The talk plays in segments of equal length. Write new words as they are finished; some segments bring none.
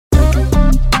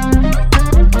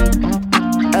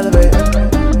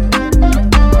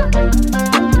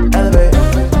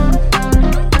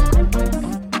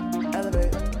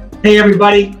Hey,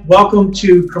 everybody. Welcome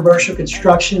to Commercial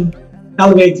Construction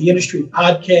Elevate the Industry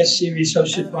podcast series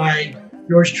hosted by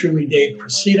yours truly, Dave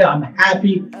Procida. I'm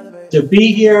happy to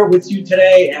be here with you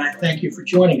today, and I thank you for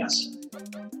joining us.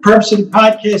 The purpose of the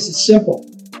podcast is simple.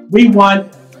 We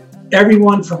want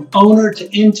everyone from owner to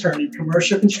intern in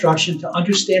commercial construction to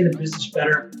understand the business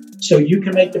better so you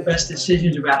can make the best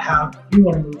decisions about how you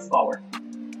want to move forward.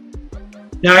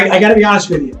 Now, I got to be honest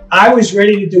with you. I was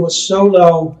ready to do a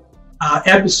solo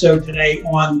episode today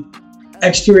on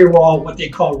exterior wall, what they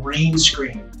call rain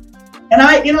screen. And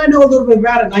I know a little bit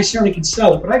about it, and I certainly can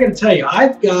sell it. But I got to tell you,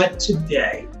 I've got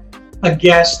today a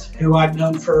guest who I've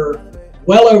known for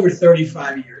well over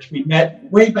 35 years. We met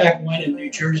way back when in New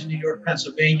Jersey, New York,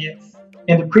 Pennsylvania,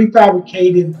 in the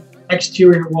prefabricated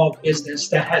exterior wall business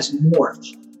that has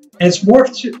morphed. And it's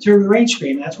morphed to the rain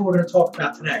screen. That's what we're going to talk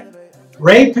about today.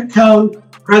 Ray Picone,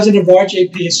 president of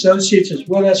RJP Associates, is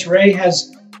with us. Ray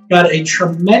has got a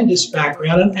tremendous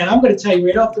background, and I'm going to tell you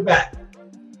right off the bat,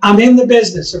 I'm in the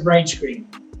business of rain screen,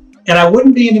 and I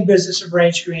wouldn't be in the business of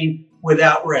rain screen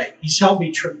without Ray. He's helped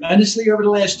me tremendously over the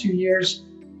last 2 years,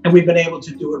 and we've been able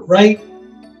to do it right,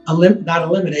 not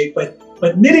eliminate,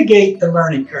 but mitigate the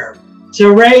learning curve. So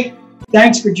Ray,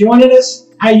 thanks for joining us.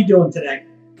 How you doing today?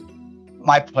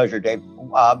 My pleasure, Dave.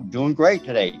 Doing great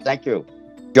today. Thank you.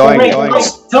 Tell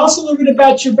us a little bit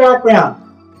about your background.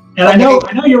 And okay.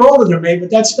 I know you're older than me, but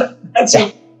that's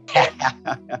it.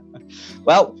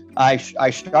 Well, I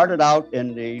started out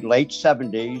in the late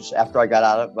 70s after I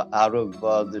got out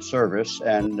of the service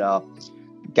and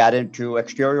got into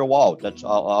exterior walls. That's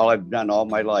all I've done all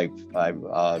my life.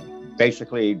 I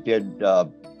basically did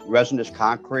resinous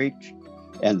concrete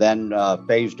and then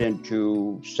phased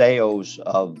into sales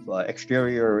of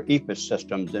exterior EIFS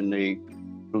systems in the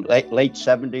late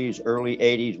 70s, early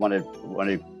 80s, when it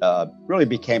really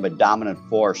became a dominant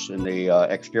force in the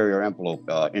exterior envelope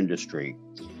industry.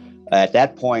 At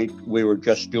that point, we were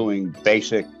just doing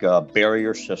basic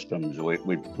barrier systems.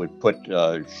 We'd put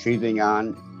sheathing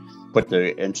on, put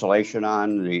the insulation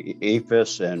on, the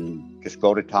EIFS, and just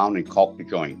go to town and caulk the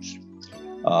joints.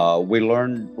 We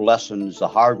learned lessons the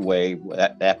hard way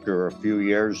after a few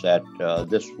years that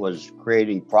this was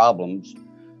creating problems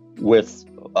with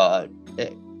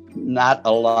not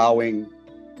allowing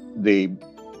the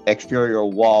exterior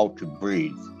wall to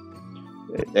breathe.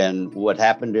 And what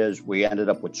happened is we ended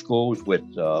up with schools with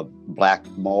black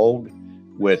mold,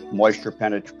 with moisture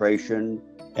penetration.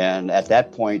 And at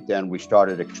that point, then we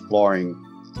started exploring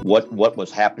what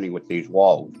was happening with these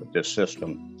walls, with this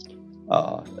system.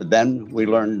 Then we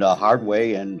learned the hard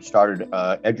way and started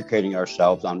educating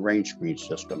ourselves on rain screen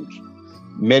systems.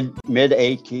 Mid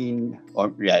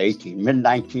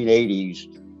 1980s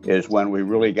is when we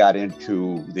really got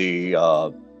into the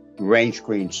rain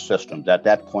screen systems. At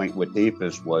that point with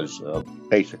EIFS was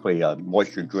basically a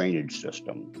moisture drainage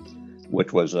system,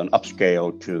 which was an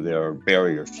upscale to their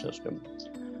barrier system.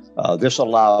 This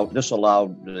allowed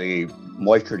the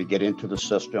moisture to get into the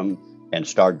system and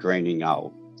start draining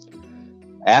out.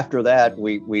 After that,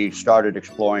 we started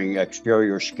exploring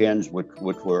exterior skins, which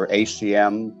were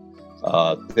ACM,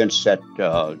 thin set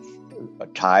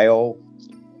tile,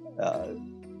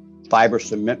 fiber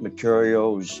cement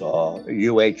materials,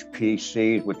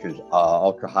 UHPC, which is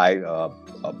ultra high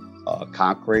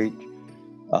concrete.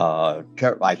 I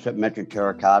mentioned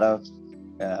terracotta,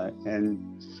 and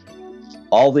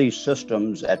all these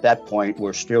systems at that point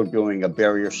were still doing a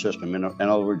barrier system. In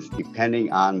other words,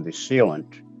 depending on the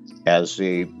sealant as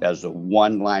the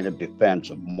one line of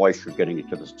defense of moisture getting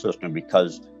into the system,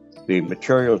 because the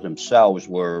materials themselves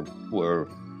were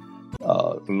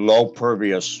low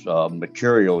pervious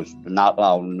materials, not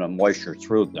allowing the moisture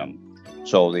through them.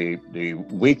 So the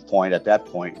weak point at that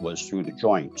point was through the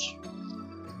joints.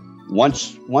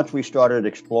 Once we started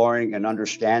exploring and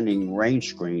understanding rain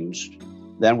screens,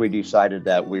 then we decided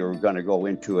that we were going to go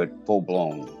into it full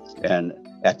blown. And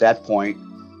at that point,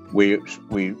 we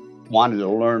wanted to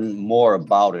learn more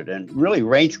about it. And really,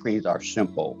 rain screens are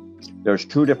simple. There's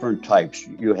two different types.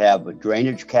 You have a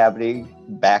drainage cavity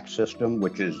back system,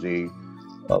 which is the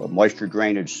moisture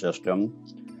drainage system,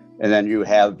 and then you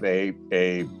have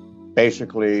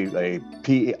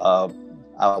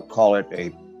I'll call it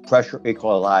a pressure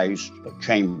equalized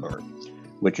chamber,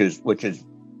 which is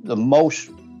the most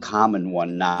common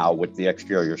one now with the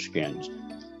exterior skins.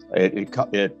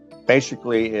 It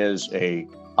basically is a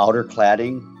outer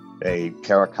cladding, a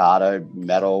terracotta,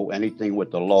 metal, anything with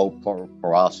the low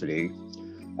porosity,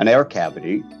 an air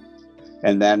cavity,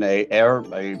 and then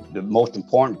the most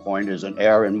important point is an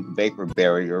air and vapor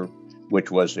barrier,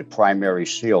 which was the primary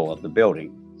seal of the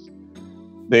building.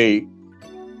 The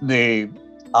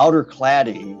outer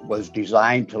cladding was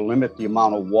designed to limit the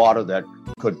amount of water that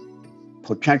could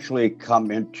potentially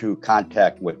come into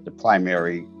contact with the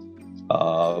primary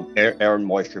air and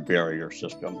moisture barrier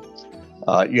system.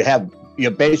 You have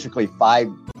basically five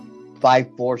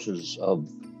forces of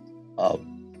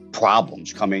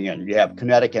problems coming in. You have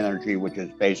kinetic energy, which is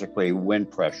basically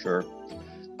wind pressure,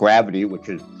 gravity, which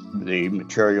is the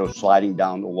material sliding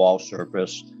down the wall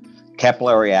surface,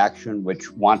 capillary action, which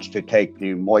wants to take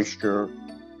the moisture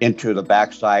into the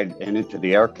backside and into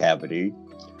the air cavity,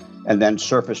 and then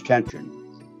surface tension.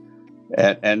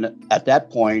 And at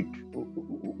that point,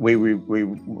 we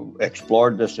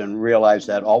explored this and realized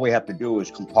that all we have to do is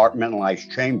compartmentalize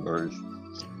chambers,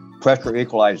 pressure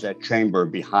equalize that chamber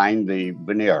behind the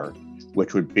veneer,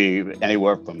 which would be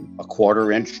anywhere from a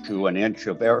 1/4 inch to an inch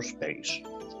of airspace.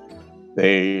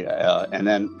 And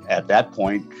then at that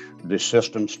point, the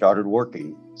system started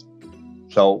working.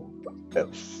 So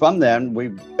from then, we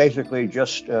basically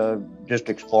just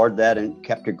explored that and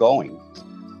kept it going.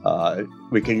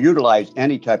 We can utilize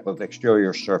any type of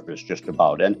exterior surface, just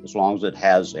about, and as long as it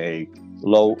has a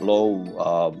low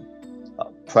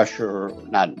pressure,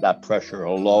 not pressure,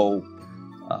 a low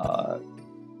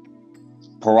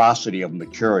porosity of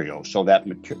material, so that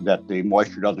the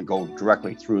moisture doesn't go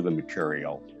directly through the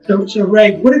material. So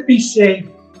Ray, would it be safe?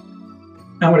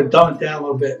 I'm going to dumb it down a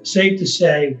little bit. Safe to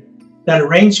say that a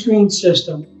rain screen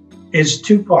system is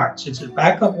two parts. It's a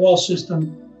backup wall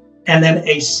system and then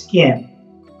a skin,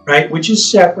 right? Which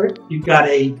is separate. You've got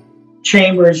a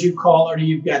chamber, as you call it, or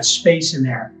you've got space in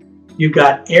there. You've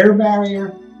got air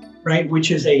barrier, right? Which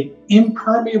is a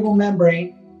impermeable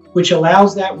membrane, which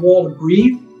allows that wall to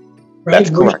breathe, right?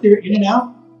 That's correct. Moisture in and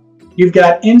out. You've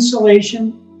got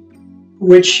insulation,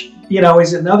 which,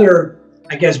 is another,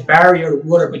 I guess, barrier to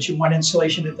water, but you want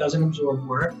insulation that doesn't absorb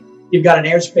water. You've got an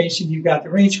airspace and you've got the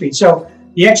rain screen. So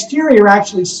the exterior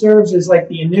actually serves as like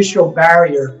the initial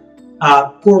barrier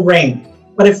for rain.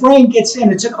 But if rain gets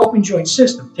in, it's an open joint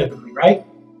system typically, right?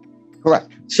 Correct.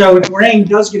 So if rain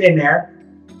does get in there,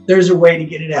 there's a way to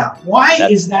get it out. Why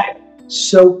is that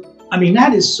so?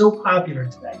 That is so popular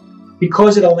today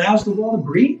because it allows the wall to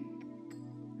breathe.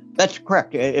 That's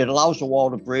correct. It allows the wall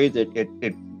to breathe.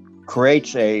 It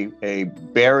creates a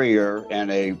barrier and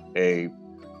a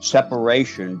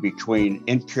separation between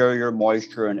interior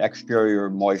moisture and exterior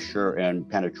moisture and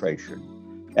penetration.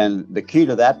 And the key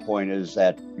to that point is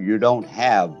that you don't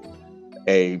have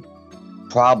a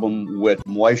problem with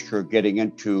moisture getting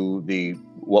into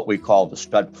what we call the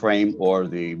stud frame or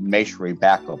the masonry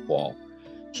backup wall.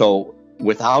 So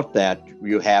without that,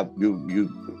 you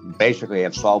basically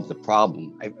have solved the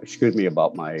problem. Excuse me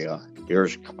about my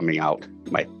ears coming out.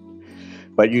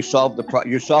 But you solved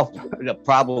the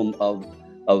problem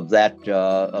of that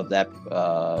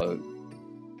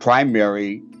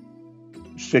primary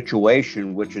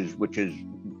situation, which is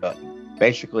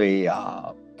basically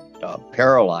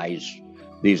paralyzed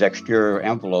these exterior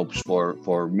envelopes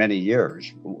for many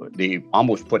years. They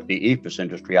almost put the EIFS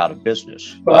industry out of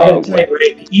business. Well, I got to tell you,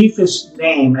 Ray, the EIFS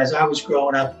name, as I was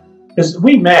growing up, because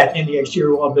we met in the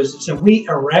exterior wall business and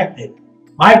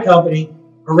my company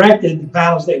erected the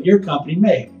panels that your company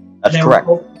made. That's correct.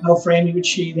 No framing with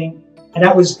sheathing, and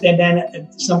then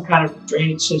some kind of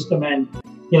drainage system, and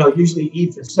usually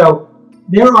EIFS. So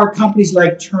there are companies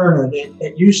like Turner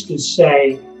that used to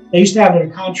say they used to have in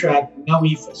their contract no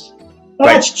EIFS. Well,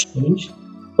 right. That's changed,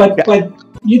 but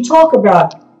you talk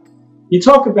about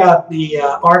the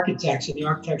architects and the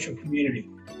architectural community,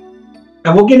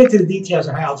 and we'll get into the details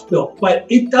of how it's built. But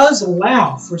it does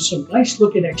allow for some nice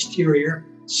looking exterior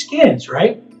skins,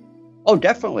 right? Oh,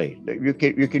 definitely. You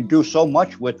can do so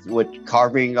much with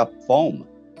carving up foam.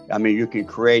 You can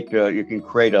create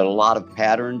a lot of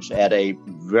patterns at a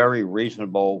very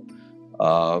reasonable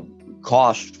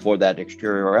cost for that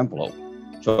exterior envelope.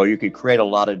 So you can create a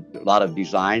lot of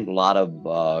design, a lot of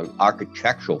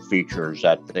architectural features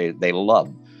that they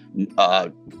love.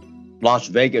 Las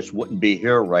Vegas wouldn't be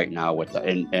here right now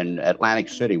and Atlantic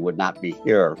City would not be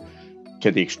here to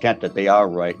the extent that they are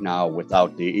right now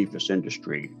without the EIFS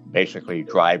industry, basically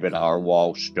driving our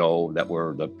wall stow that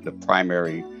were the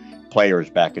primary players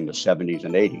back in the 70s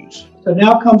and 80s. So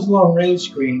now comes along rain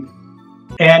screen,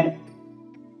 and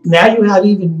now you have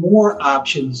even more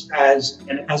options as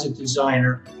a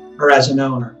designer or as an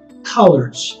owner.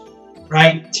 Colors,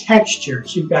 right?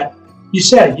 Textures. You got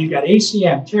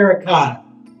ACM, terracotta,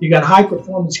 you got high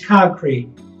performance concrete,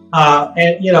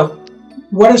 and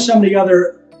what are some of the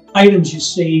other items you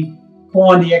see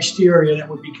on the exterior that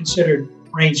would be considered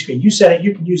rain screen? You said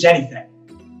you can use anything.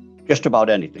 Just about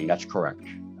anything. That's correct.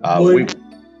 Wood.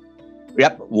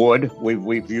 Wood.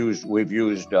 We've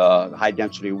used high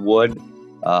density wood.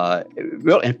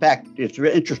 In fact, it's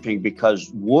really interesting because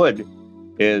wood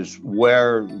is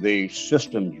where the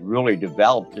systems really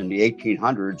developed in the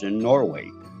 1800s in Norway.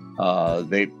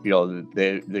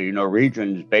 The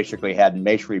Norwegians basically had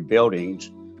masonry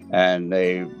buildings, and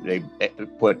they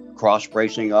put cross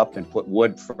bracing up and put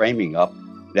wood framing up.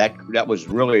 That was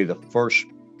really the first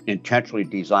intentionally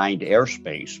designed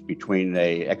airspace between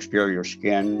a exterior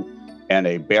skin and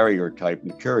a barrier type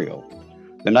material.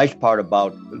 The nice part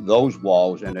about those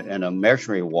walls and a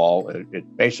masonry wall,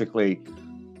 it basically,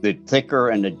 the thicker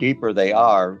and the deeper they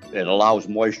are, it allows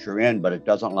moisture in, but it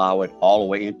doesn't allow it all the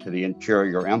way into the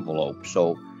interior envelope.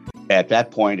 So at that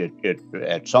point,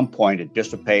 at some point it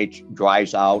dissipates,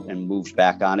 dries out, and moves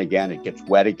back on again. It gets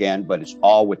wet again, but it's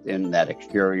all within that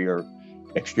exterior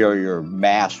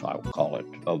mass, I will call it,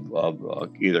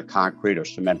 of either concrete or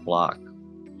cement block.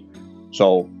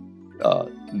 So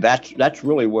that's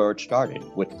really where it started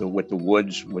with the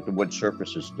wood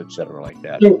surfaces, et cetera, like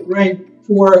that. So, right,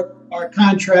 for our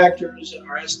contractors and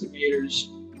our estimators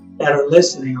that are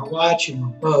listening or watching or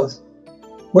both,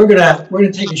 we're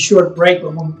gonna take a short break,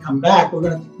 but when we come back, we're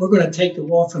gonna take the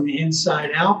wall from the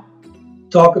inside out,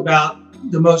 talk about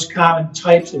the most common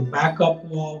types of backup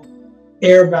wall,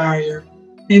 air barrier,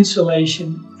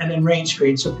 insulation, and then rain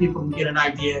screen, so people can get an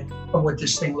idea of what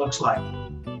this thing looks like.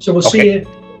 So we'll see you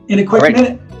in a quick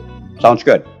minute. Sounds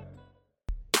good.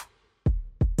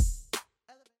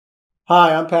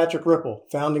 Hi, I'm Patrick Ripple,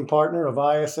 founding partner of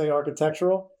ISA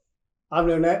Architectural. I've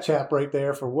known that chap right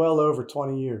there for well over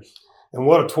 20 years. And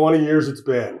what a 20 years it's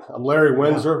been. I'm Larry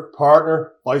Windsor,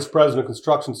 partner, vice president of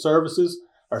construction services.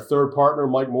 Our third partner,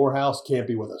 Mike Morehouse, can't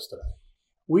be with us today.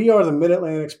 We are the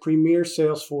Mid-Atlantic's premier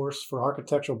sales force for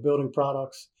architectural building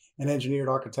products and engineered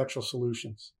architectural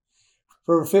solutions.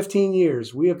 For over 15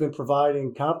 years, we have been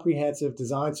providing comprehensive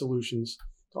design solutions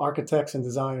to architects and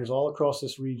designers all across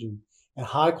this region, and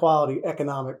high-quality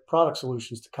economic product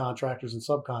solutions to contractors and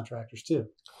subcontractors, too.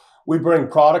 We bring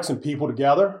products and people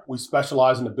together. We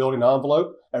specialize in the building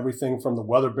envelope, everything from the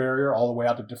weather barrier all the way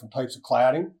out to different types of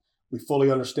cladding. We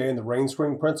fully understand the rain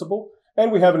screen principle,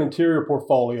 and we have an interior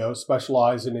portfolio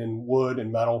specializing in wood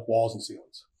and metal walls and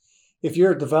ceilings. If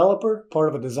you're a developer, part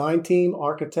of a design team,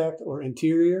 architect, or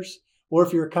interiors, or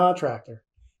if you're a contractor,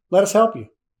 let us help you.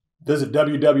 Visit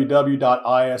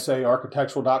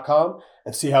www.isaarchitectural.com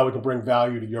and see how we can bring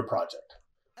value to your project.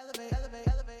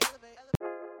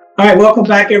 All right, welcome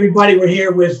back, everybody. We're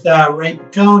here with Ray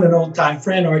Patone, an old-time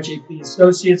friend, RJP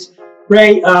Associates.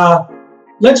 Ray,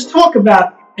 let's talk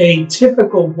about a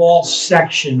typical wall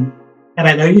section. And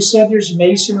I know you said there's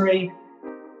masonry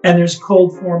and there's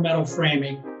cold form metal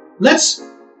framing. Let's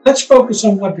focus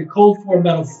on what the cold form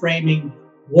metal framing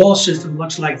wall system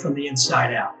looks like from the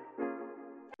inside out.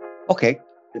 Okay,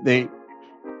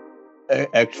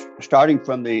 starting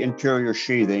from the interior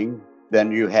sheathing,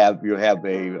 then you have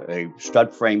a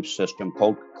stud frame system,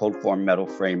 cold form metal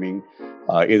framing,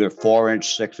 either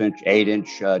 4-inch, 6-inch,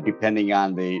 8-inch, depending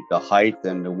on the height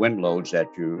and the wind loads that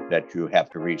you have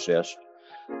to resist.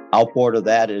 Outboard of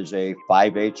that is a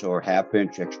 5/8 or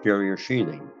 1/2-inch exterior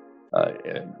sheathing,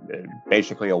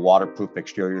 basically a waterproof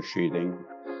exterior sheathing.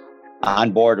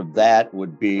 On board of that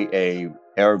would be a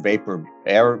air vapor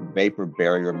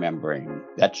barrier membrane.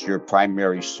 That's your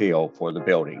primary seal for the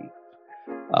building.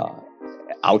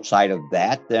 Outside of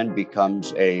that, then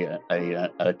becomes an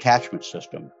attachment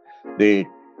system. There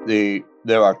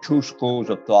are two schools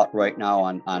of thought right now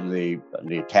on the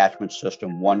attachment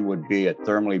system. One would be a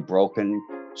thermally broken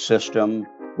system,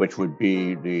 which would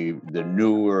be the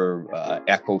newer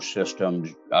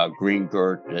ecosystems, Green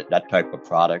Girt, that type of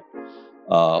product,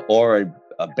 or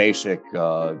a basic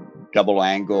double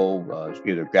angle,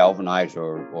 either galvanized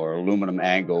or aluminum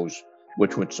angles,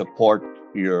 which would support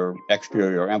your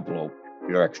exterior envelope,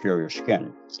 your exterior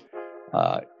skin.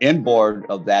 Inboard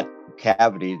of that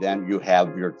cavity, then you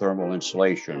have your thermal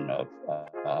insulation of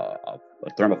a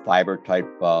thermofiber type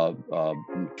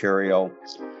material,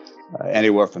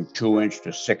 anywhere from 2-inch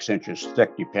to 6 inches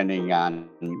thick, depending on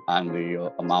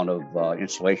the amount of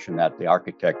insulation that the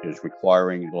architect is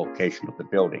requiring, the location of the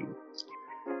building.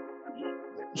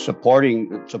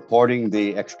 Supporting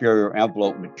the exterior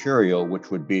envelope material, which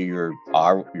would be your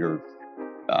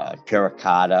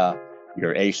terracotta,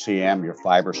 your ACM, your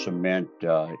fiber cement,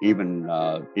 even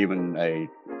a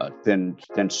thin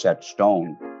set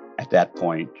stone. At that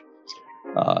point,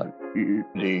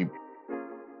 the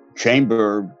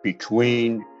chamber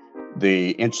between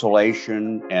the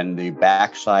insulation and the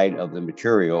backside of the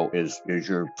material is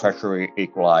your pressure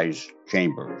equalized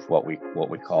chamber, is what we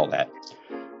call that.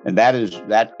 And that is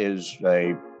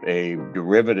a a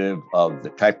derivative of the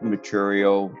type of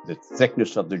material, the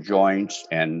thickness of the joints,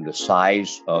 and the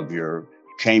size of your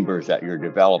chambers that you're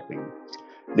developing.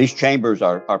 These chambers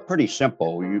are pretty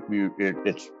simple.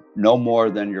 It's no more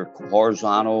than your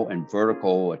horizontal and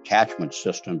vertical attachment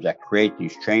systems that create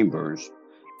these chambers.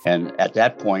 And at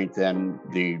that point, then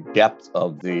the depth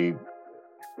of the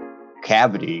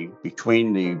cavity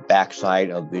between the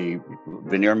backside of the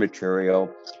veneer material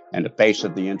and the face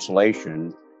of the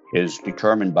insulation is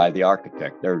determined by the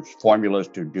architect. There's formulas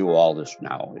to do all this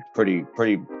now. It's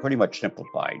pretty much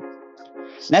simplified.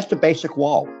 And that's the basic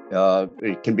wall.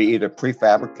 It can be either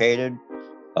prefabricated.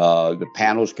 The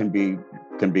panels can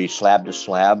be slab to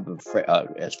slab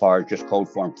as far as just cold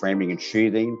form framing and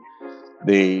sheathing.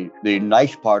 The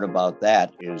nice part about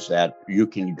that is that you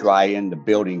can dry in the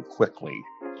building quickly.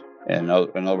 In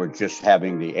other words, just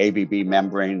having the AVB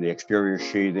membrane, the exterior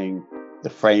sheathing, the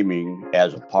framing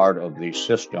as a part of the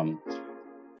system,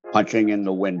 punching in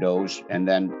the windows, and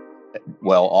then,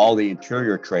 well, all the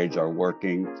interior trades are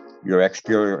working, your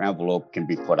exterior envelope can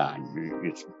be put on.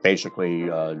 It's basically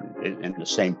in the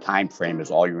same time frame as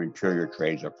all your interior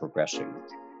trades are progressing.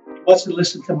 You must have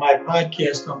listened to my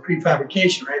podcast on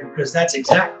prefabrication, right? Because that's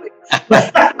exactly.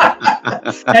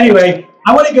 Anyway,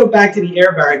 I want to go back to the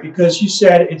air barrier because you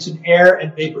said it's an air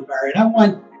and vapor barrier. And I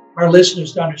want our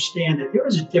listeners to understand that there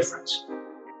is a difference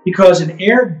because an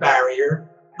air barrier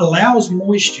allows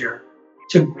moisture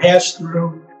to pass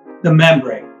through the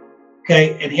membrane.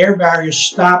 Okay, an air barrier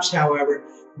stops, however,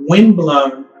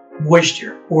 windblown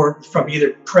moisture or from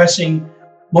either pressing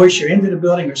moisture into the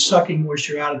building or sucking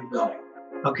moisture out of the building.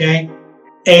 Okay,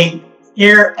 a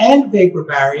air and vapor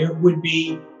barrier would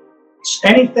be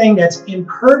anything that's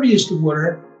impervious to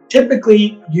water,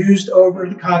 typically used over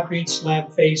the concrete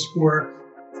slab face or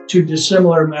to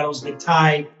dissimilar metals that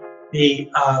tie the,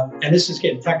 and this is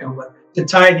getting technical, but to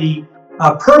tie the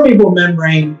permeable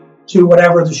membrane to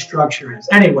whatever the structure is.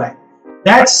 Anyway,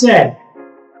 that said,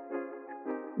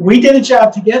 we did a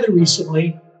job together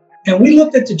recently, and we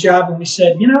looked at the job and we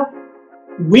said,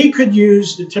 we could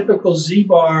use the typical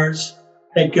Z-bars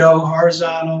that go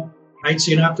horizontal, right?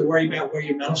 So you don't have to worry about where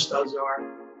your metal studs are.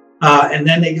 And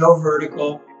then they go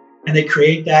vertical and they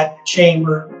create that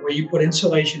chamber where you put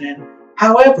insulation in.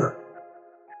 However,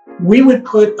 we would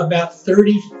put about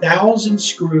 30,000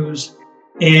 screws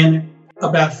in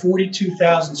about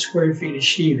 42,000 square feet of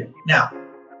sheathing. Now,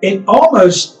 it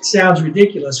almost sounds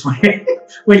ridiculous when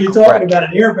you're talking about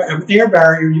an air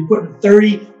barrier, you put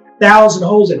 30,000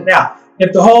 holes in it. Now,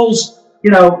 if the holes,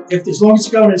 if as long as it's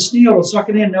going in steel, it'll suck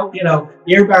it in. No,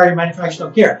 the air barrier manufacturers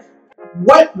don't care.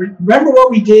 Remember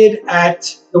what we did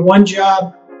at the one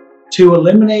job to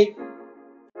eliminate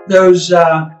those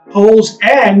holes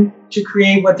and to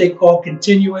create what they call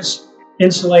continuous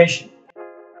insulation.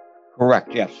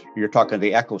 Correct. Yes, you're talking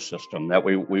the ecosystem that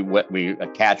we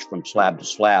attach from slab to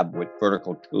slab with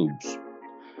vertical tubes,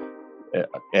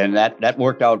 and that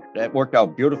worked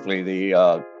out beautifully.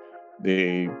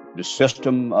 The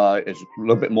system is a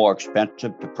little bit more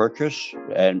expensive to purchase,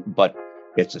 but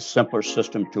it's a simpler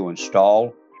system to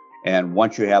install. And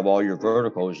once you have all your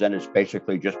verticals, then it's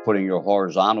basically just putting your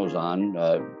horizontals on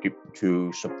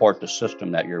to support the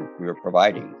system that you're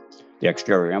providing, the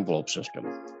exterior envelope system.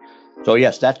 So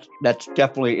yes, that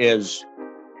definitely is.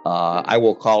 I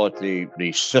will call it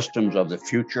the systems of the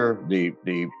future, the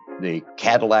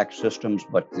Cadillac systems,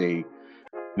 but the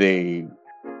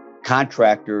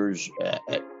contractors,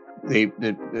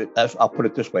 I'll put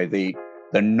it this way: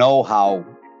 the know-how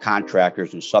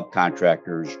contractors and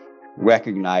subcontractors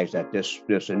recognize that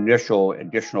this initial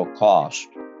additional cost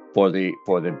for the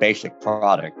basic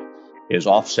product is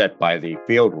offset by the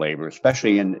field labor,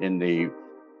 especially in the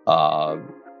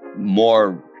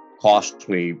more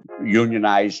costly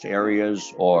unionized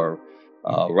areas or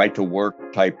right to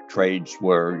work type trades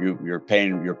where you're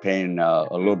paying a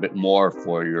little bit more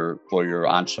for your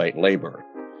on-site labor,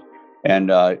 and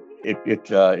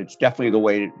it's definitely the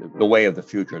way of the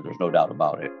future. There's no doubt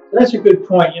about it. That's a good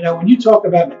point. When you talk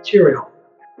about material,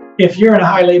 if you're in a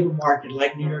high labor market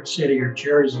like New York City or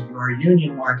Jersey or a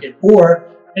union market, or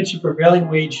it's a prevailing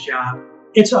wage job,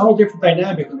 it's a whole different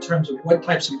dynamic in terms of what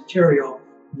types of material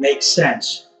makes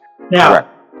sense. Now,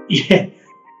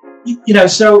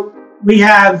 so we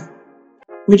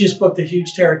just booked a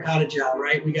huge terracotta job,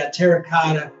 right? We got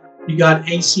terracotta, you got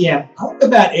ACM. Talk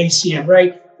about ACM,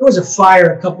 right? There was a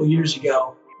fire a couple years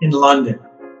ago in London.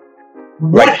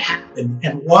 What happened,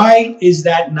 and why is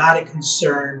that not a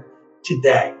concern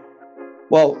today?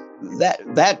 Well,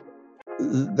 that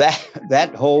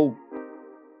whole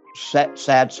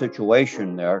sad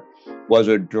situation there was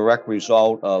a direct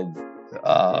result of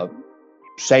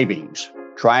savings,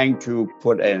 trying to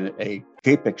put a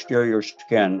cheap exterior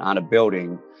skin on a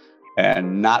building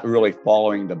and not really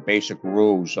following the basic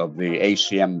rules of the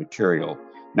ACM material.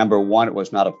 Number one, it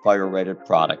was not a fire-rated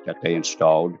product that they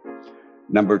installed.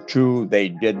 Number two, they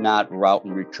did not route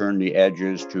and return the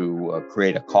edges to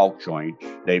create a caulk joint.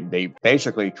 They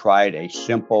basically tried a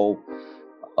simple,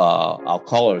 I'll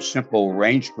call it a simple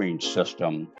range screen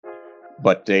system,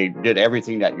 but they did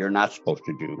everything that you're not supposed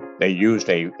to do. They used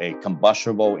a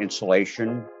combustible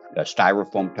insulation, a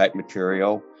styrofoam type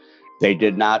material. They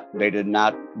did not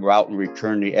route and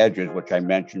return the edges, which I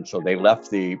mentioned. So they left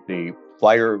the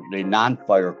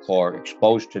non-fire core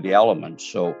exposed to the elements.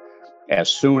 So as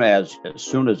soon as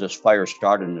this fire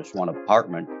started in this one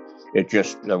apartment,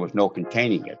 there was no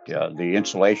containing it. The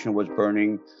insulation was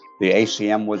burning, the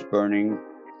ACM was burning,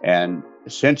 and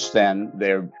since then,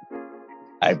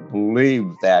 I believe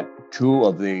that two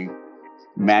of the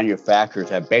manufacturers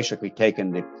have basically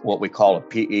taken what we call a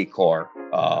PE core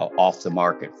off the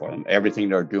market for them. Everything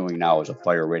they're doing now is a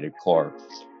fire-rated core.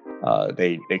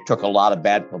 They took a lot of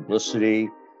bad publicity,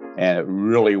 and it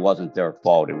really wasn't their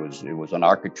fault. It was an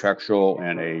architectural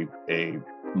and a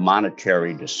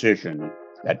monetary decision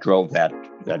that drove that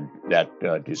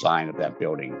design of that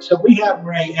building. So we have,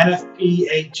 Ray,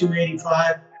 NFPA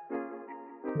 285,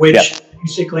 which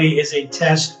basically is a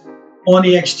test on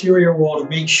the exterior wall to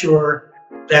make sure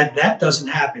that doesn't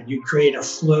happen. You create a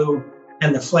flue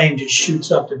and the flame just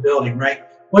shoots up the building, right?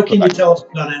 What can you tell us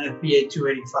about NFPA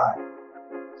 285?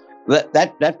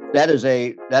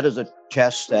 That is a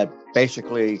test that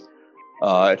basically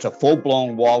it's a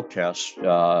full-blown wall test,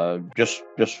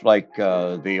 just like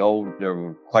the old. There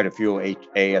were quite a few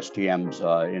ASTMs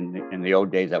in the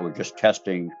old days that were just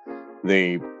testing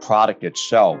the product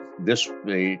itself. The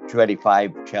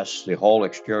 285 tests the whole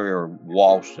exterior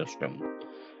wall system,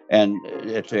 and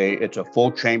it's a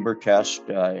full chamber test.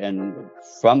 And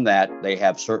from that, they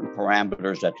have certain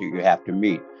parameters that you have to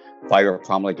meet: fire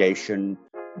promulgation,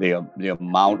 the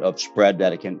amount of spread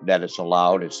that it's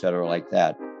allowed, et cetera, like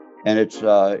that. And it's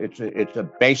a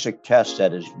basic test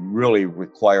that is really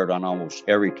required on almost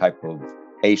every type of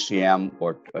ACM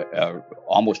or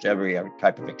almost every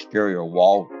type of exterior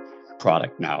wall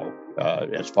product now,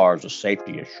 as far as a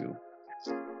safety issue.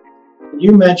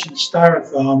 You mentioned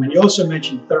styrofoam, and you also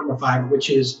mentioned thermofiber, which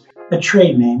is a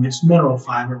trade name. It's mineral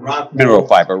fiber, rock mineral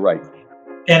fiber, right?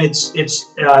 And it's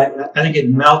I think it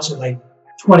melts at like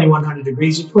 2100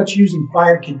 degrees. It's what's used in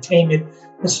fire containment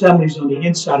assemblies on the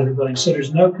inside of the building, so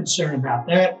there's no concern about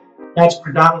that. That's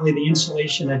predominantly the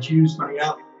insulation that's used on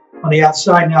the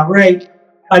outside. Now, Ray,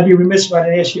 I'd be remiss if I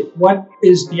didn't ask you, what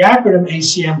is the acronym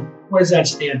ACM? What does that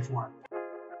stand for?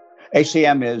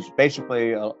 ACM is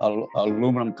basically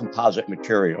aluminum composite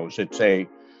materials. It's a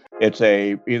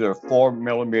either 4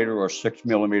 millimeter or 6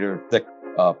 millimeter thick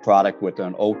product with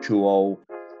an O2O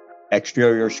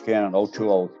exterior skin, an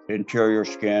O2O interior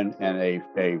skin, and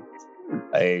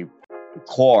a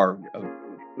core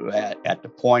at the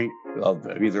point of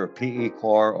either a PE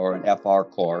core or an FR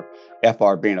core.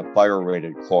 FR being a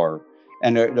fire-rated core.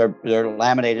 And they're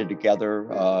laminated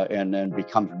together and then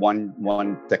becomes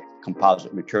one thick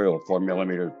composite material, 4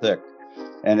 millimeter thick,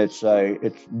 and it's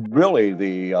really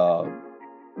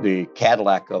the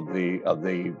Cadillac of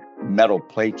the metal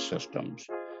plate systems,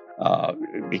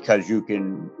 because you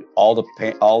can all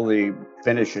the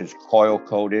finish is coil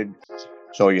coated,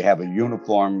 so you have a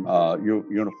uniform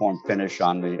finish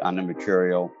on the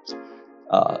material.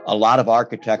 A lot of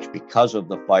architects, because of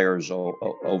the fires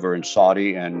over in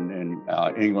Saudi and in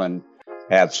England,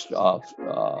 have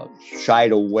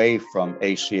shied away from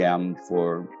ACM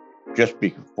for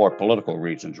political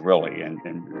reasons, really, and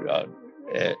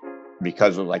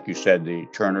because of, like you said, the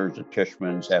Turners, the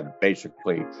Tishmans have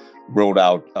basically ruled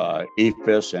out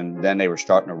EFIS, and then they were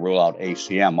starting to rule out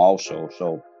ACM also.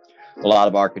 So a lot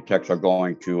of architects are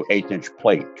going to 1/8-inch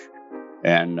plate,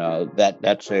 and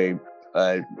that's a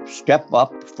step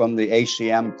up from the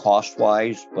ACM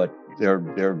cost-wise, but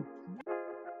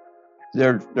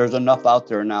there's enough out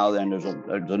there now, and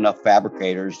there's enough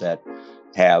fabricators that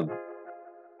have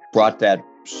brought that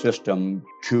system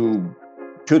to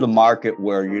the market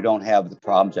where you don't have the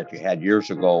problems that you had years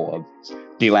ago of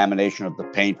delamination of the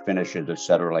paint finishes, et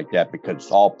cetera, like that, because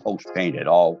it's all post-painted.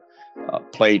 All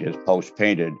plate is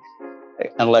post-painted,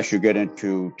 unless you get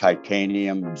into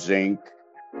titanium, zinc,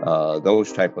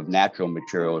 those type of natural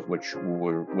materials,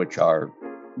 which are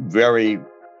very,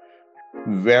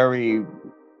 very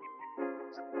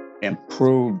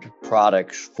improved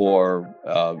products for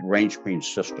range screen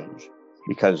systems,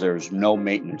 because there's no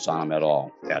maintenance on them at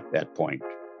all at that point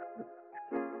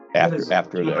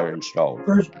after they're installed.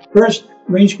 First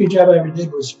range screen job I ever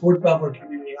did was Fort Belvoir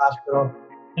Community Hospital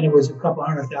and it was a couple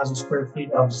 100,000 square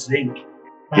feet of zinc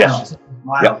Yes. panels.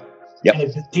 Wow. Yep. And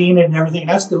it's patina and everything.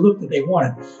 That's the look that they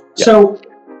wanted. Yep.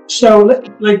 So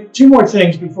like two more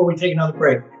things before we take another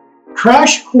break.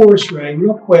 Crash course, Ray,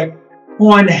 real quick,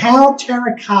 on how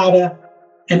terracotta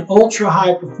and ultra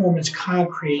high performance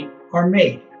concrete are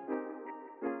made.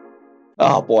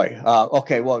 Oh boy.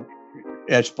 Okay. Well,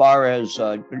 as far as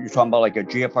you're talking about like a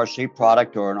GFRC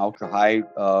product or an ultra high.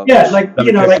 Like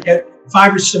a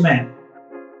fiber cement.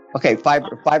 Okay,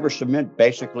 fiber cement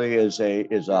basically is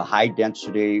a high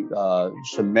density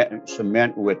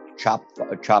cement with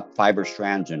chopped fiber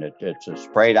strands in it. It's a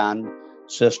sprayed on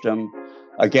system.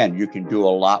 Again, you can do a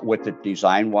lot with it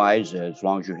design wise as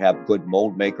long as you have good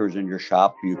mold makers in your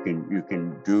shop. You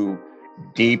can do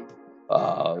deep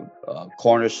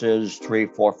cornices,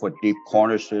 3-4 foot deep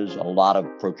cornices, a lot of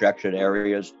projection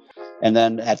areas, and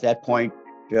then at that point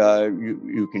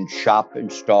you can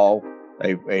install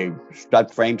a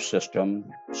stud frame system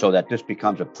so that this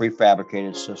becomes a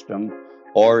prefabricated system,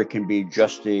 or it can be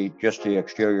just the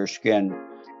exterior skin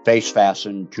face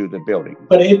fastened to the building.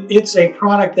 But it's a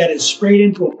product that is sprayed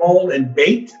into a mold and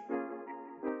baked.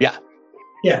 Yeah.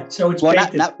 Yeah, so it's well,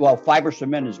 baked. fiber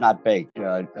cement is not baked.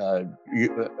 It's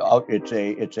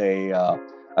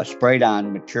a sprayed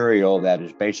on material that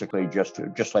is basically just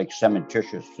like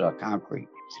cementitious concrete.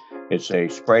 It's a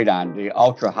sprayed on. The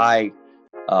ultra high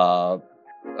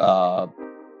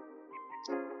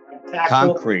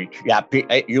concrete,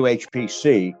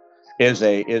 UHPC is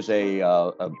a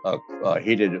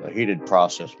heated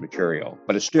process material,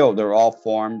 but it's still, they're all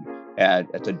formed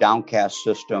at the downcast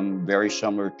system, very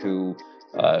similar to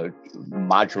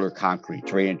modular concrete,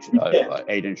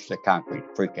 8-inch thick concrete,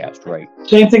 precast, right?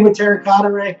 Same thing with terracotta,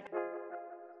 Ray.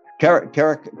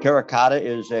 Terracotta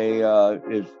is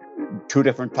two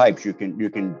different types. You can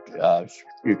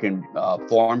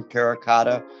form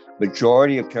terracotta.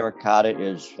 Majority of terracotta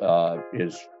is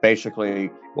basically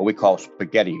what we call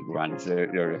spaghetti runs.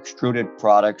 They're extruded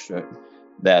products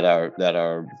that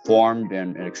are formed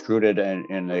and extruded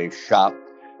in a shop.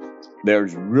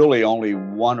 There's really only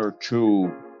one or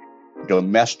two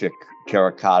domestic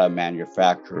terracotta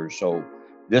manufacturers. So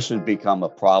this has become a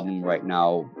problem right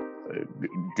now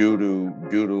due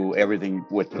to everything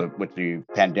with the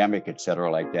pandemic, et cetera,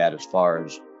 like that, as far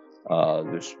as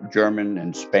this German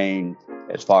and Spain,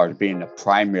 as far as being the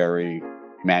primary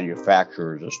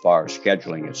manufacturers, as far as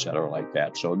scheduling, et cetera, like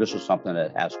that. So this is something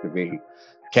that has to be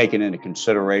taken into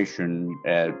consideration,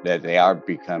 that they are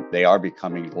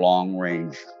becoming long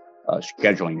range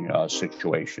scheduling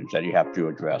situations that you have to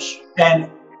address. And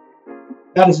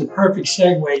that is a perfect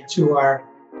segue to our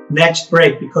next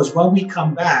break, because when we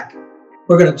come back,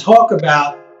 we're going to talk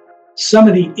about some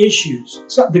of the issues,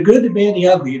 the good, the bad, the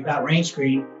ugly about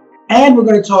Rainscreen. And we're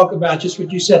going to talk about just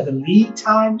what you said, the lead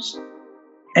times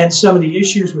and some of the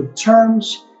issues with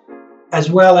terms, as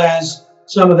well as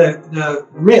some of the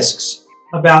risks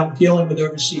about dealing with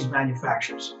overseas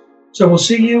manufacturers. So we'll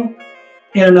see you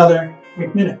in another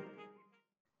quick minute.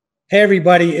 Hey,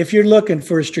 everybody, if you're looking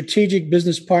for a strategic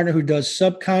business partner who does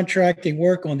subcontracting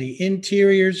work on the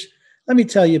interiors, let me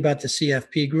tell you about the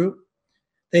CFP Group.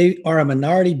 They are a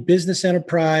minority business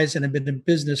enterprise and have been in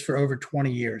business for over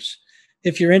 20 years.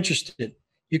 If you're interested,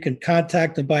 you can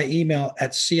contact them by email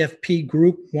at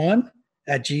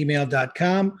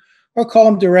cfpgroup1@gmail.com or call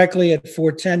them directly at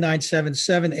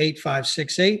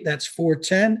 410-977-8568. That's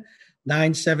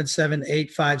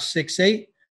 410-977-8568.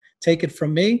 Take it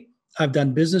from me. I've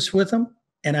done business with them,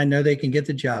 and I know they can get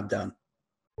the job done.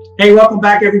 Hey, welcome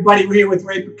back, everybody. We're here with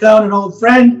Ray Picone, an old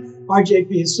friend,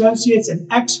 RJP Associates, an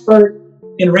expert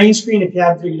in Rainscreen, if you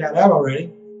haven't figured that out already.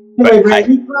 Anyway, Ray,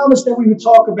 we promised that we would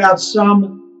talk about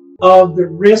some of the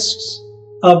risks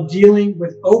of dealing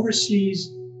with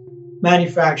overseas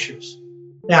manufacturers.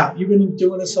 Now, you've been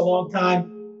doing this a long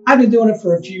time. I've been doing it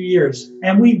for a few years,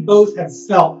 and we both have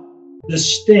felt the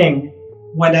sting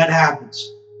when that happens.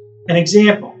 An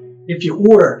example, if you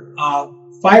order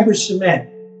fiber cement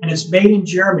and it's made in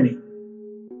Germany,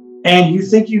 and you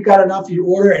think you got enough, you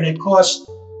order, and it costs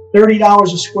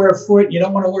 $30 a square foot. You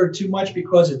don't want to order too much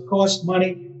because it costs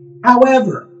money.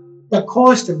 However, the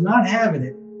cost of not having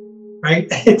it,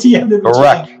 right, at the end of the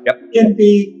job can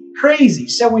be crazy.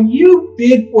 So when you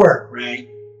bid work, right,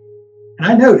 and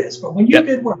I know this, but when you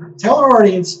bid work, tell our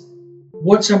audience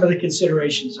what some of the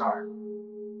considerations are.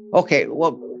 Okay,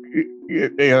 well,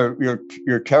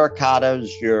 your terracottas,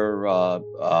 your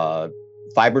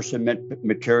fiber cement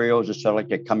materials, it's sort of like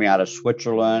they're coming out of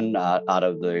Switzerland, out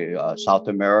of the South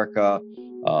America,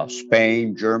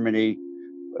 Spain, Germany.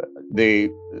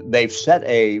 They've set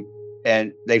a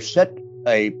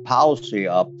policy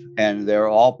up, and they're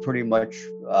all pretty much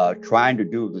trying to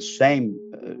do the same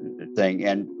thing.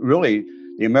 And really,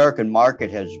 the American market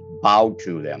has bowed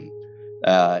to them.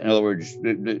 In other words,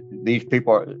 these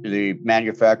people, the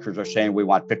manufacturers are saying we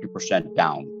want 50%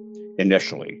 down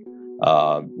initially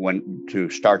to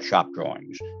start shop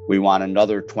drawings. We want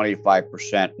another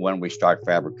 25% when we start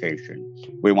fabrication.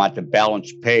 We want the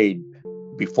balance paid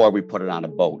before we put it on a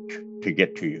boat to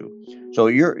get to you. So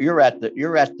you're at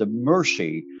the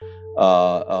mercy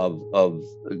of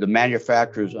the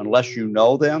manufacturers unless you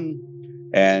know them.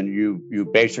 And you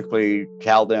basically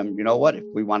tell them, you know what, if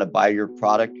we want to buy your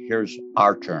product, here's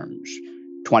our terms,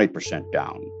 20%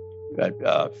 down,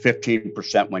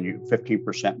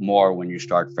 15% more when you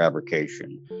start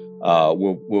fabrication.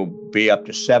 We'll be up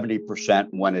to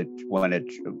 70% when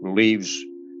it leaves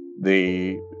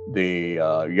the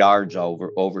yards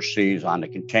overseas on the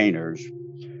containers.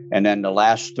 And then the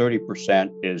last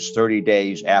 30% is 30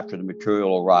 days after the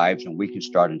material arrives, and we can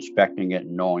start inspecting it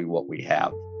and knowing what we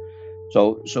have.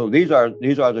 So these are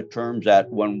the terms that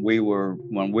when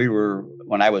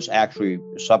I was actually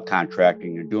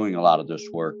subcontracting and doing a lot of this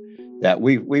work, that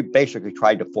we basically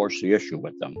tried to force the issue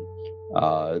with them.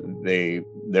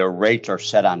 Their rates are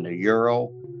set on the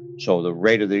euro, so the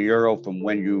rate of the euro from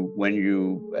when you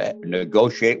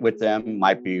negotiate with them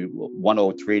might be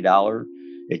 $103.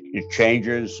 It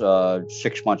changes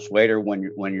 6 months later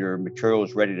when your material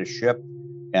is ready to ship.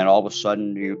 And all of a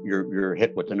sudden, you're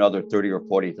hit with another $30,000 or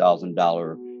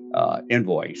 $40,000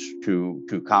 invoice to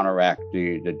counteract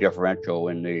the differential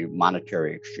in the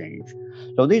monetary exchange.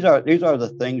 So these are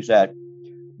the things that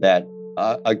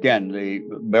again the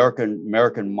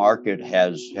American market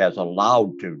has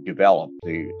allowed to develop.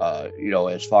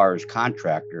 As far as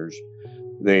contractors,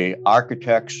 the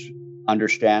architects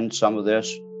understand some of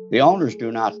this. The owners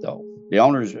do not, though. The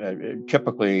owners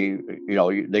typically,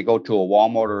 they go to a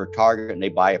Walmart or a Target and they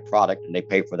buy a product and they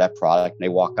pay for that product and they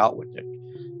walk out with it.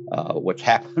 What's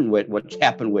happened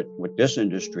with this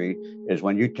industry is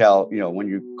when you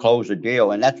close a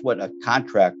deal, and that's what a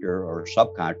contractor or a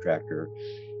subcontractor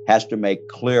has to make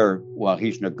clear while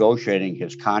he's negotiating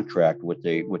his contract with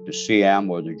the CM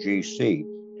or the GC,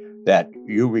 that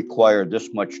you require this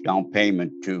much down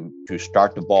payment to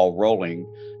start the ball rolling.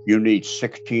 You need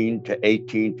 16 to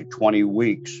 18 to 20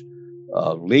 weeks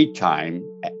lead time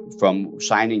from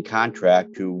signing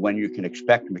contract to when you can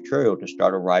expect material to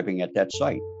start arriving at that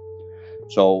site.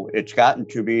 So it's gotten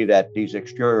to be that these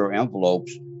exterior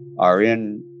envelopes are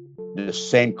in the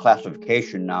same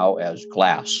classification now as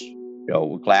glass.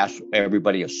 Glass,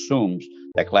 everybody assumes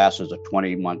that glass is a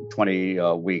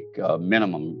 20-week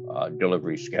minimum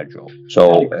delivery schedule.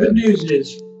 So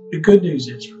the good news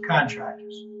is for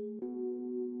contractors,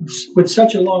 with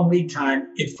such a long lead time,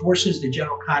 it forces the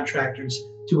general contractors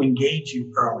to engage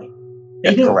you early.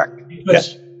 They do. Correct.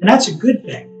 And that's a good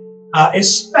thing,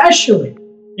 especially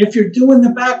if you're doing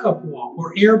the backup wall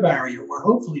or air barrier, or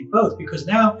hopefully both, because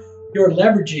now you're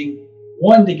leveraging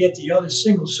one to get the other.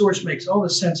 Single source makes all the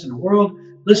sense in the world.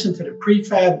 Listen to the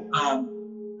prefab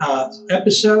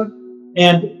episode.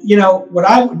 And,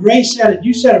 Ray said it,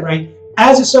 you said it right.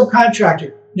 As a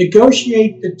subcontractor,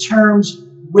 negotiate the terms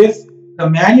with the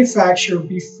manufacturer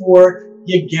before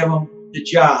you give them the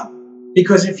job.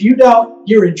 Because if you don't,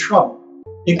 you're in trouble.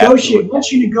 Negotiate. Absolutely.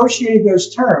 Once you negotiated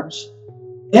those terms,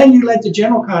 then you let the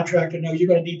general contractor know you're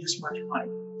going to need this much money.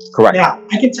 Correct. Now,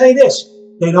 I can tell you this.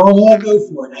 They don't want to go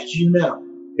for it, as you know.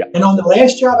 Yeah. And on the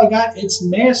last job I got, it's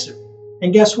massive.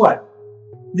 And guess what?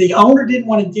 The owner didn't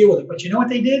want to deal with it. But you know what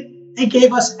they did? They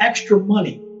gave us extra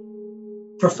money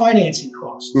for financing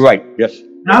costs. Right. Yes.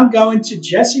 And I'm going to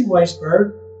Jesse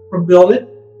Weisberg from Build It.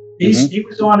 He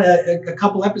was on a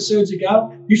couple episodes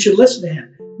ago. You should listen to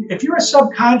him. If you're a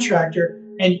subcontractor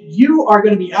and you are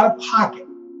going to be out of pocket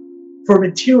for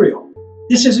material,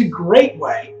 this is a great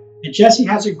way, and Jesse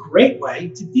has a great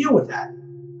way to deal with that.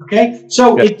 Okay?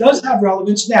 So It does have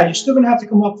relevance. Now, you're still going to have to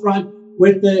come up front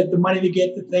with the money to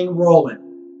get the thing rolling.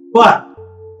 But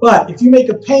if you make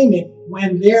a payment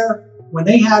when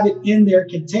they have it in their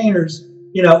containers,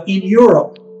 in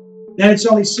Europe, then it's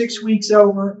only 6 weeks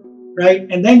over, right?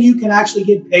 And then you can actually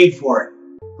get paid for it.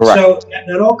 Correct. So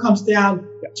that all comes down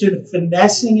to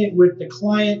finessing it with the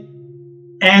client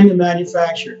and the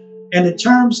manufacturer. And the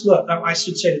terms, I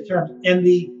should say the terms, and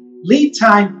the lead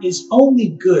time is only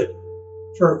good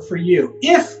for you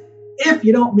if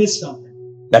you don't miss something.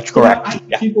 That's correct. I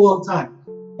have people all the time.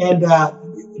 And as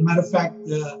a matter of fact,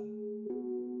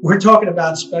 we're talking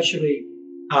about specialty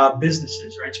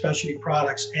businesses, right? Specialty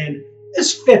products. And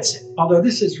this fits it, although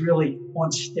this is really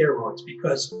on steroids,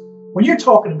 because when you're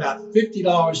talking about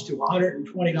 $50 to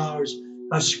 $120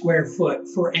 a square foot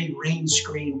for a rain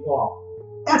screen wall,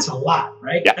 that's a lot,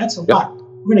 right? Yeah. That's a lot.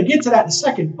 We're going to get to that in a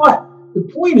second. But the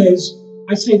point is,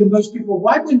 I say to most people,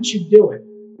 why wouldn't you do it?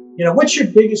 What's your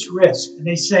biggest risk? And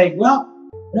they say, well,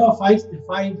 if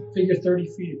I figure 30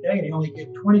 feet a day and I only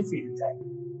get 20 feet a day,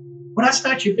 well, that's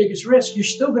not your biggest risk. You're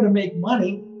still going to make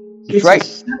money. It's right.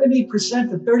 70%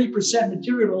 to 30%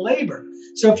 material to labor.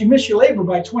 So if you miss your labor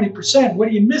by 20%, what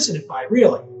are you missing it by,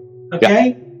 really? Okay?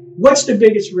 Yeah. What's the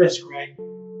biggest risk, Ray?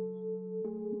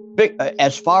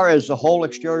 As far as the whole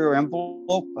exterior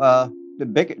envelope,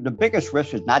 the biggest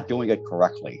risk is not doing it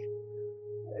correctly.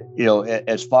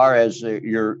 As far as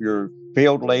your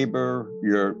field labor,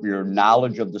 your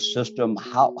knowledge of the system,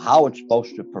 how it's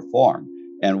supposed to perform,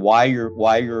 and why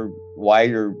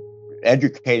you're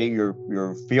educating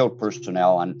your field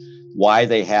personnel on why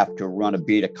they have to run a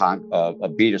bead of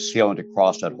sealant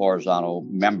across that horizontal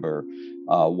member,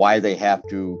 why they have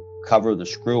to cover the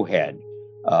screw head.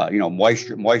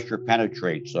 Moisture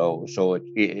penetrates. So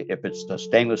if it's the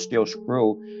stainless steel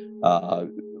screw,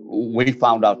 we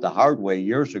found out the hard way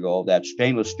years ago that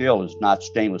stainless steel is not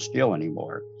stainless steel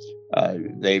anymore.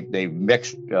 They've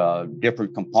mixed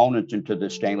different components into the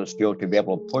stainless steel to be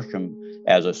able to push them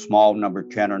as a small number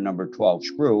 10 or number 12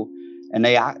 screw, and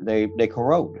they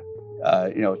corrode.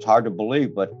 It's hard to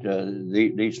believe, but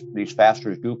these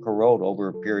fasteners do corrode over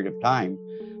a period of time.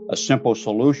 A simple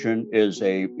solution is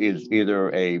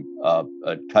either a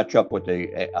touch up with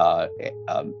a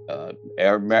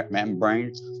air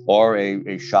membrane or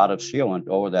a shot of sealant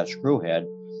over that screw head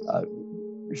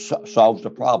solves the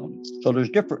problem. So there's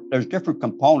different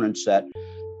components that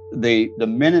the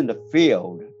men in the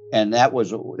field, and that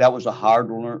was a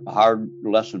hard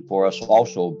lesson for us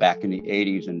also back in the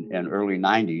 80s and early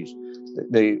 90s.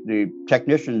 The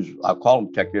technicians, I'll call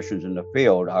them technicians in the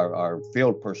field, our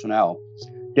field personnel,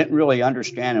 didn't really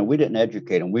understand, and we didn't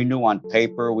educate them. We knew on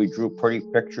paper, we drew pretty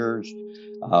pictures,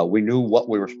 we knew what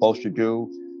we were supposed to do.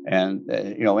 And,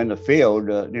 in the field,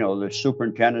 the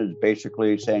superintendent is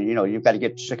basically saying, you've got to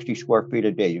get 60 square feet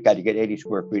a day. You've got to get 80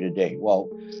 square feet a day. Well,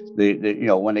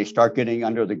 when they start getting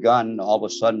under the gun, all of a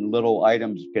sudden little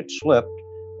items get slipped.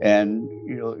 And,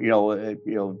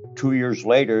 2 years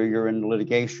later, you're in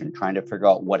litigation trying to figure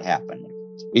out what happened,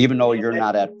 even though you're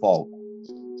not at fault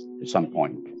at some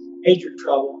point. Major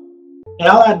trouble. And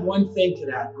I'll add one thing to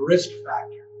that, risk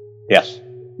factor. Yes.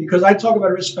 Because I talk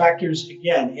about risk factors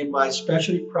again in my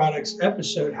specialty products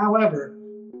episode. However,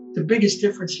 the biggest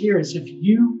difference here is if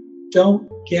you don't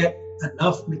get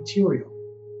enough material,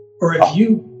 or if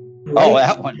you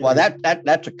that one. Well,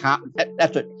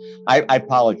 I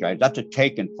apologize. That's a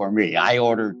taken for me. I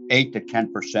ordered 8 to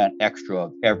 10% extra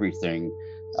of everything,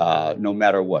 no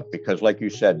matter what, because like you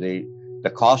said, the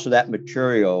cost of that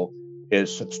material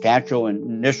is substantial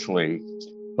initially,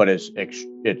 but it's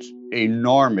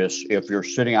enormous if you're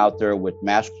sitting out there with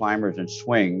mast climbers and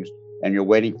swings and you're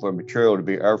waiting for material to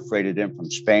be air freighted in from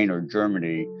Spain or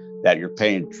Germany that you're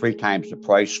paying 3 times the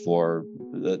price for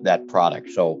that product.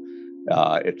 So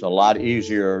it's a lot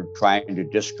easier trying to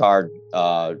discard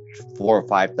 4,000 or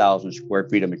 5,000 square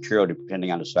feet of material,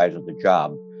 depending on the size of the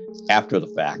job, after the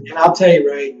fact. And I'll tell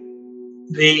you,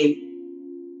 Ray,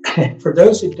 for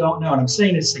those who don't know, and I'm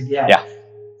saying this again,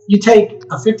 you take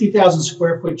a 50,000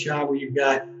 square foot job where you've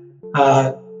got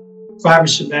fiber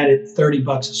cement at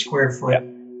 $30 a square foot. Yeah.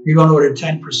 You're going to order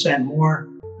 10% more.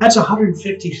 That's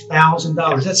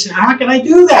 $150,000. That's, how can I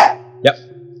do that? Yep.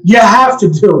 You have to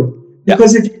do it,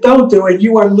 because if you don't do it,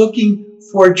 you are looking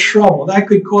for trouble. That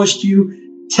could cost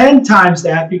you 10 times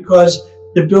that, because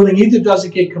the building either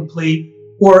doesn't get complete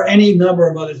or any number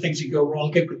of other things that go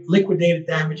wrong, get liquidated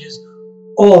damages,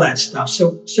 all that stuff.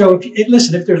 So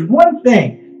if there's one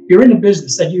thing you're in the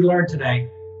business that you learned today,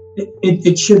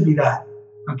 it should be that.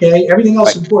 Okay, everything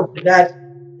else important, but that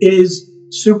is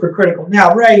super critical.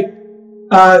 Now, Ray,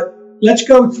 let's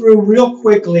go through real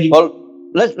quickly. Well,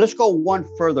 let's go one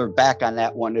further back on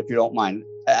that one, if you don't mind.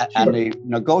 Sure. On the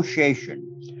negotiation,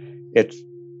 it's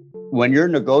when you're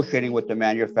negotiating with the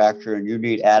manufacturer and you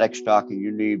need attic stock and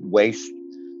you need waste,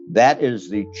 that is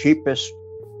the cheapest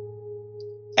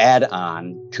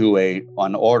add-on to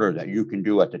an order that you can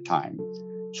do at the time.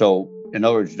 So in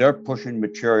other words, they're pushing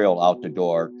material out the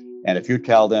door, and if you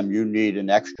tell them you need an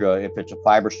extra, if it's a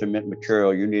fiber cement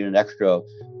material, you need an extra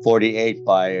 48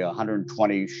 by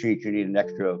 120 sheets, you need an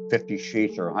extra 50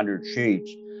 sheets or 100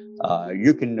 sheets,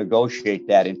 you can negotiate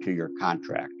that into your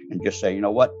contract and just say, you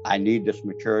know what, I need this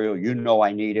material,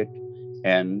 I need it,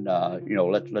 and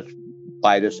let's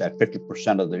buy this at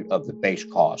 50% of the base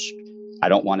cost. I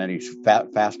don't want any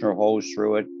fastener hose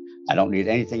through it. I don't need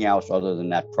anything else other than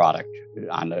that product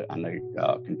on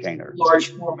the container.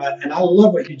 Large format, and I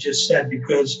love what you just said,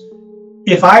 because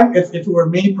if it were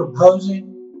me proposing,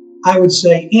 I would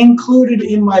say included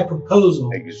in my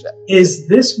proposal is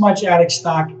this much out of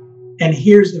stock, and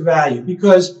here's the value.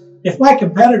 Because if my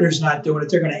competitor's not doing it,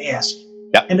 they're going to ask.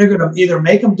 Yep. And they're going to either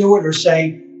make them do it or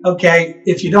say, okay,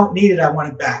 if you don't need it, I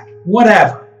want it back.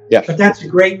 Whatever. Yes. But that's a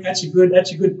good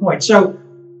point. So,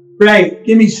 Ray,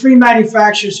 give me 3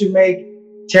 manufacturers who make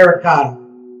terracotta.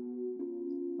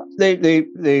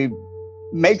 The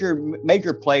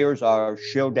major players are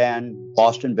Shildan,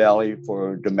 Boston Valley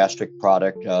for domestic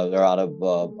product. They're out of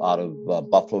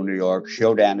Buffalo, New York.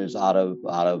 Shildan is out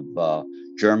of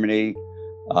Germany.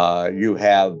 You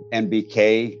have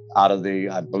NBK out of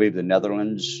I believe the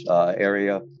Netherlands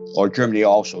area, or Germany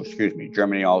also.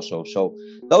 Germany also. So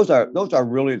those are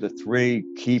really the 3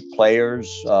 key players.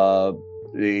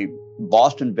 The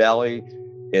Boston Valley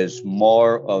is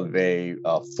more of a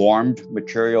formed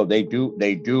material. They do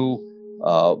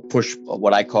push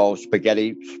what I call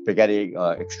spaghetti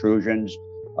extrusions,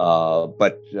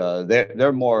 but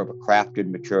they're more of a crafted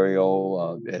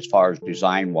material as far as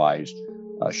design wise.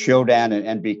 Shildan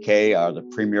and NBK are the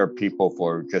premier people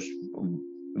for just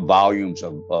volumes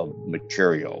of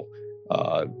material,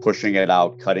 pushing it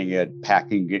out, cutting it,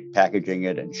 packaging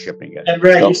it, and shipping it. And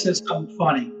Ray, you said something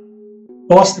funny.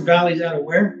 Boston Valley's out of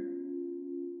where?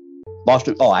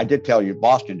 Boston. Oh, I did tell you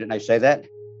Boston. Didn't I say that?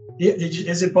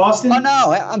 Is it Boston? Oh,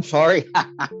 no, I'm sorry.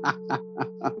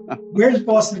 Where's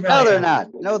Boston Valley?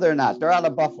 No, they're not. They're out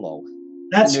of Buffalo.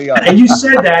 That's New York. And you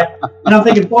said that, and I'm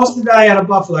thinking Boston Valley out of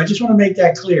Buffalo. I just want to make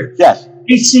that clear. Yes.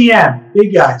 ACM,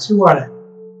 big guys. Who are they?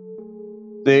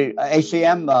 The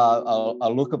ACM,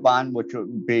 Alucobond, which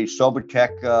would be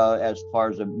Sobatech as far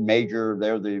as a major,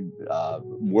 they're the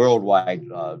worldwide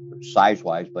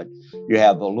size-wise, but you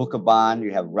have Alucobond,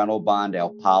 you have Reynolbond,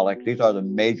 Alpolic. These are the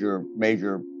major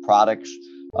products.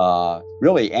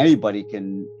 Really, anybody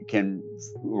can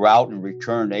route and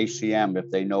return ACM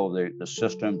if they know the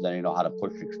systems, they know how to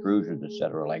push extrusions, et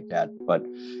cetera, like that. But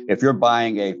if you're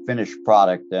buying a finished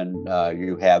product, then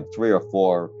you have three or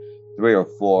four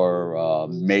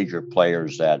major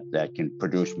players that can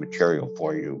produce material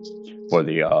for you for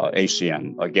the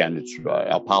ACM. Again, it's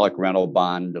Alpolic,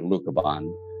 Reynolbond, and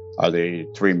Alucobond are the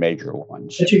 3 major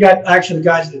ones. But you got actually the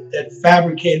guys that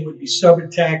fabricated would be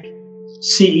Sobatech,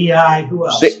 CEI. Who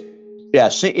else?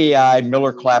 CEI,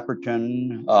 Miller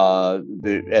Clapperton.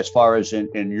 As far as in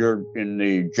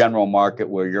the general market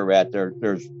where you're at,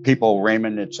 there's people,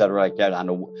 Raymond, et cetera, like that.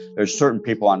 There's certain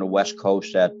people on the West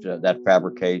Coast that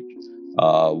fabricate.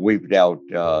 We've dealt,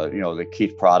 the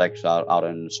Keith products out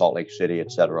in Salt Lake City,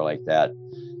 et cetera, like that.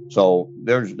 So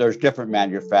there's different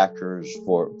manufacturers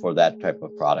for that type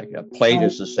of product. Plate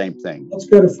is the same thing. Let's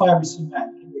go to Fiber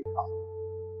Cement.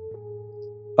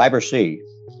 Fiber C.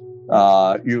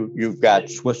 You've got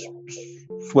Swiss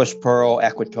Pearl,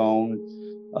 Equitone.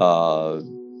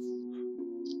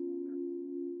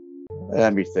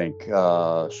 Let me think.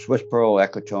 Swiss Pearl,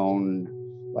 Equitone.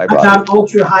 I got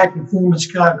ultra high performance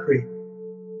concrete.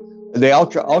 The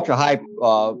ultra high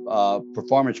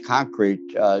performance concrete.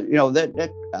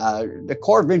 The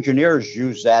Corps of Engineers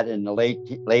used that in the late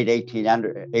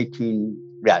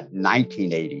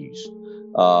 1980s.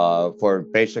 For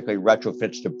basically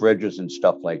retrofits to bridges and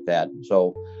stuff like that.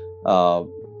 So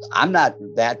I'm not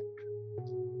that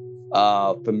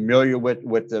familiar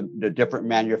with the different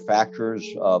manufacturers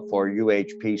for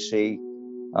UHPC.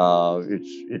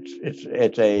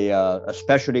 It's a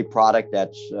specialty product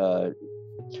that's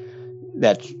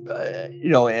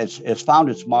it's found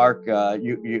its mark.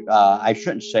 I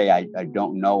shouldn't say I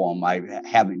don't know them. I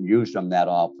haven't used them that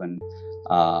often.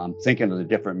 I'm thinking of the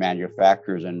different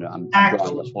manufacturers, and I'm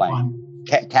drawing a blank.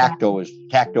 Tacto is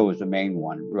the main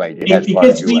one, right? It gets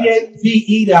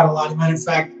VE'd out a lot. As a matter of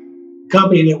fact, the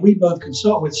company that we both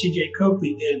consult with, CJ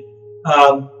Coakley, did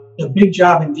a big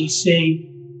job in DC,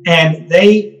 and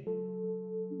they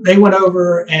went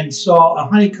over and saw a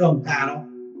honeycomb panel,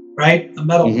 right? A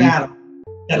metal panel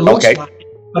that looks like it,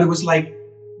 but it was like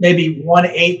maybe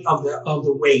 1/8 of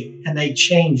the weight, and they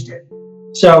changed it.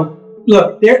 So.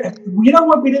 Look, you know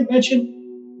what we didn't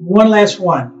mention? One last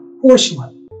one,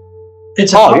 porcelain.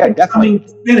 It's coming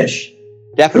finish.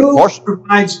 Definitely. Who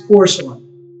provides porcelain?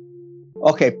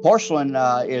 Okay, porcelain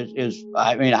is.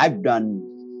 I mean, I've done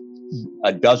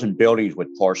a dozen buildings with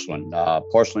porcelain.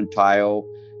 Porcelain tile.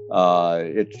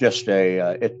 It's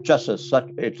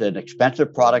an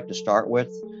expensive product to start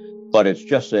with, but it's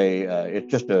just a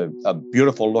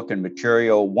beautiful looking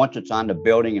material. Once it's on the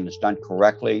building and it's done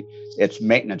correctly, it's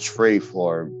maintenance free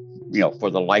for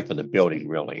the life of the building.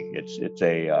 Really, it's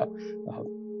a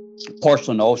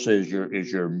Porcelanosa is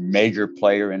your major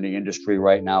player in the industry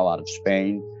right now out of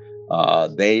Spain.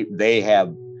 They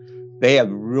have they have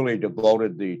really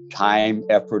devoted the time,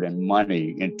 effort, and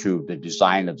money into the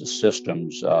design of the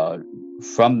systems.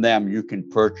 From them, you can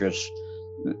purchase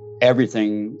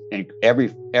everything,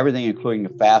 including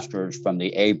the fasteners from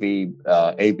the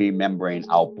AB membrane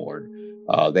outboard.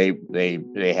 They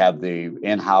have the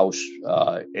in-house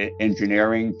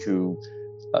engineering to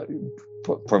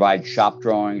provide shop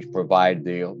drawings, provide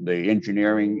the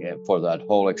engineering for that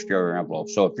whole exterior envelope.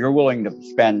 So if you're willing to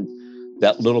spend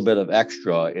that little bit of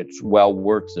extra, it's well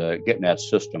worth getting that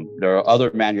system. There are other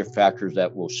manufacturers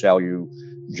that will sell you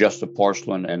just the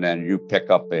porcelain, and then you pick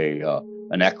up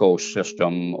an Echo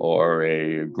system or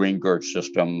a Green Girt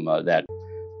system. That,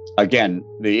 again,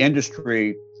 the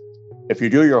industry, if you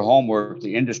do your homework,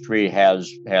 the industry has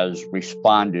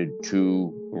responded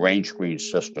to range screen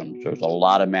systems. There's a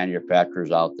lot of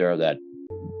manufacturers out there that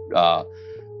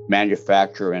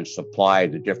manufacture and supply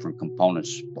the different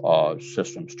components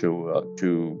systems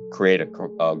to create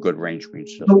a good range screen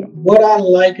system. So what I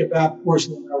like about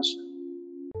Porcelain House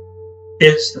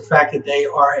is the fact that they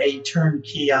are a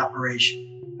turnkey operation.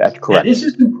 That's correct. And this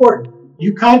is important.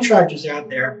 You contractors out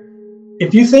there,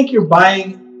 if you think you're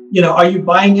buying, are you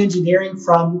buying engineering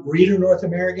from Reeder North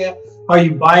America? Are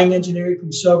you buying engineering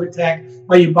from Sobatech?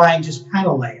 Are you buying just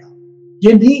panel layout?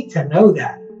 You need to know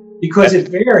that, because it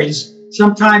varies.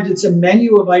 Sometimes it's a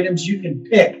menu of items you can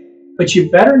pick, but you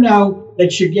better know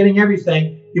that you're getting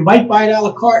everything. You might buy it a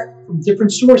la carte from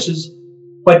different sources,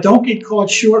 but don't get caught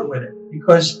short with it,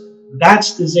 because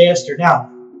that's disaster. Now,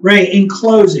 Ray, in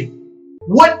closing,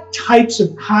 what types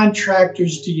of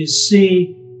contractors do you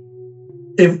see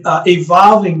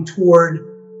evolving toward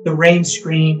the range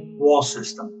screen wall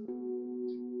system?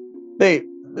 The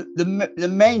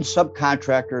main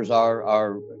subcontractors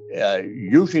are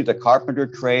usually the carpenter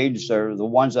trades. They're the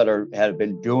ones that have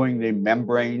been doing the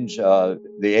membranes, the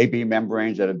AB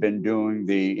membranes, that have been doing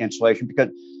the insulation. Because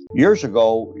years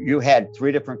ago, you had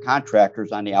three different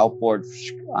contractors on the outboard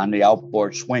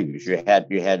swings. You had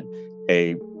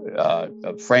a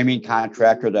framing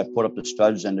contractor that put up the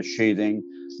studs and the sheathing.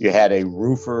 You had a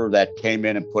roofer that came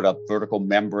in and put up vertical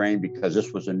membrane, because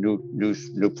this was a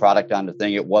new product on the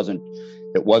thing. It wasn't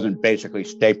basically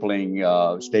stapling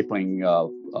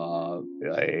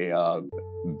a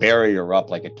barrier up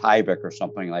like a Tyvek or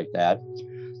something like that.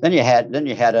 Then you had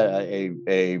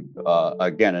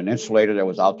again an insulator that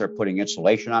was out there putting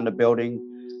insulation on the building,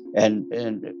 and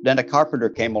then a carpenter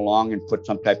came along and put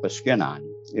some type of skin on,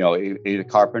 either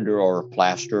carpenter or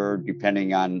plaster,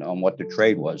 depending on what the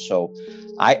trade was. So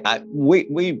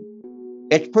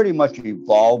it's pretty much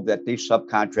evolved that these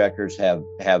subcontractors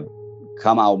have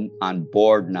come out on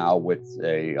board now with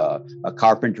a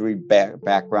carpentry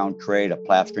background trade, a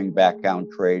plastering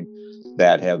background trade,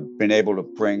 that have been able to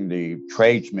bring the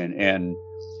tradesmen in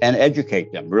and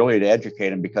educate them,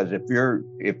 because if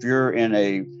you're in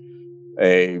a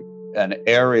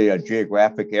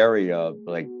geographic area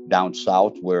like down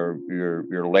south, where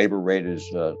your labor rate is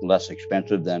less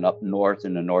expensive than up north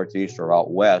in the Northeast or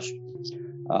out west,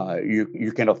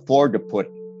 you can afford to put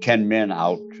 10 men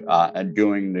out and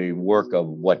doing the work of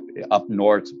what up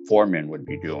north 4 men would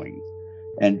be doing.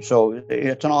 And so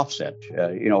it's an offset,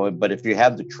 but if you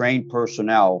have the trained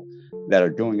personnel that are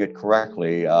doing it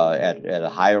correctly at a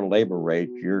higher labor rate,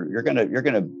 you're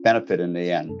gonna benefit in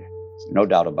the end, no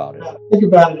doubt about it. Think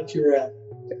about it.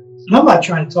 And I'm not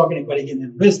trying to talk anybody getting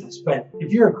in business, but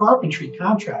if you're a carpentry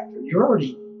contractor, you're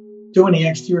already doing the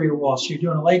exterior walls. So you're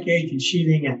doing a lake edge and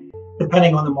sheathing, and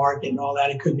depending on the market and all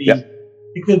that, it could be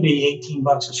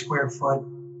 $18 a square foot,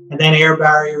 and then air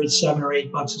barrier is $7 or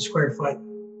 $8 a square foot,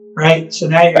 right? So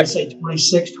now you're going to say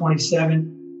 26,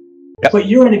 27. Yep. But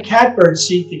you're in a catbird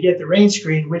seat to get the range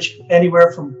screen, which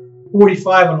anywhere from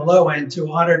 45 on the low end to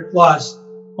 100 plus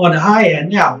on the high end.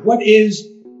 Now, what is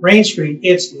range screen?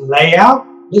 It's layout.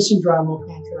 Listen, drywall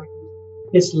contractors.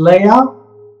 It's layout,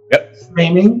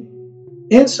 framing,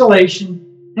 insulation,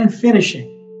 and finishing.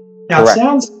 Now, Correct. It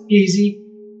sounds easy,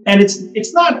 and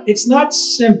it's not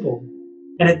simple,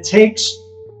 and it takes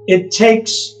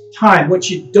time. What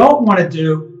you don't want to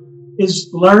do is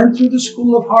learn through the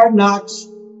school of hard knocks,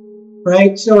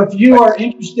 right? So if you are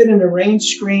interested in a range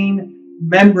screen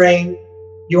membrane,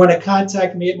 you want to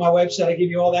contact me at my website. I'll give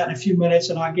you all that in a few minutes,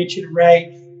 and I'll get you to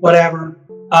Ray, whatever.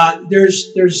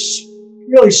 There's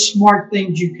really smart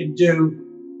things you can do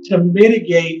to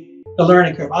mitigate the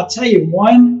learning curve. I'll tell you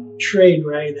one trade,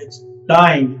 Ray, that's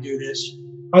dying to do this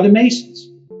are the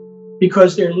masons,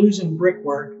 because they're losing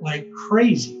brickwork like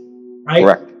crazy, right?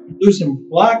 Correct. Losing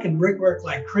block and brickwork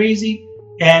like crazy,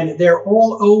 and they're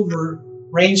all over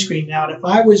range screen now. And if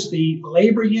I was the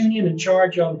labor union in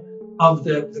charge of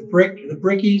the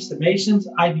brickies, the masons,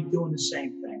 I'd be doing the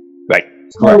same thing. Right.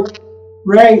 So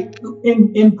Ray,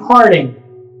 in parting,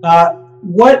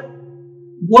 what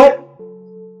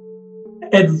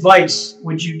advice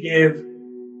would you give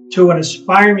to an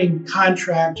aspiring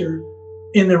contractor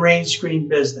in the rain screen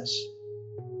business?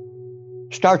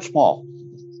 Start small.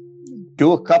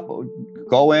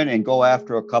 Go in and go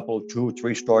after a couple of 2 or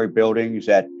 3 story buildings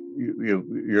that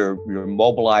you're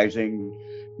mobilizing.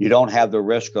 You don't have the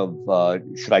risk of,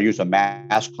 should I use a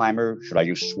mast climber? Should I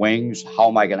use swings? How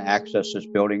am I going to access this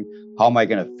building? How am I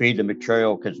going to feed the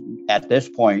material? Because at this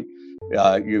point,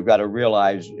 you've got to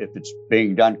realize if it's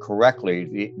being done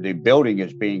correctly, the building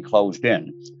is being closed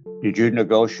in. Did you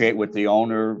negotiate with the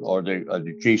owner or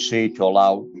the GC to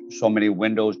allow so many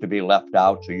windows to be left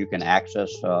out so you can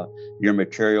access your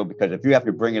material? Because if you have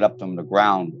to bring it up from the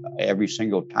ground every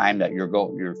single time that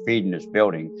you're feeding this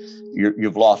building,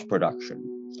 you've lost production.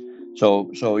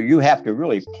 So you have to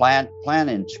really plan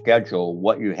and schedule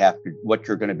what you're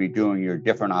going to be doing, your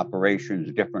different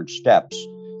operations, different steps,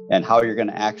 and how you're going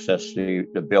to access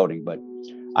the building. But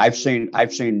I've seen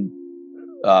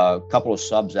a couple of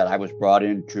subs that I was brought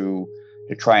in to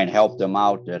try and help them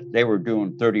out, that they were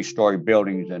doing 30-story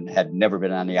buildings and had never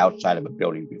been on the outside of a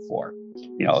building before.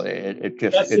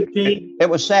 It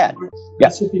was sad.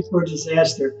 Recipe for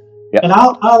disaster. Yeah. And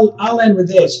I'll end with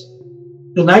this.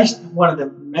 One of the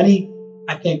many,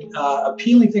 I think,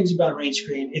 appealing things about rain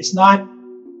screen, it's not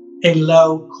a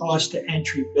low cost to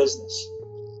entry business.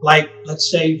 Like, let's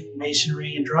say,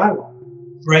 masonry and drywall,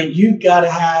 right? You've got to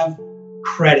have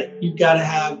credit. You've got to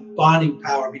have bonding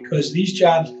power, because these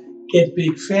jobs get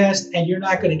big fast, and you're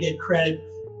not going to get credit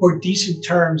or decent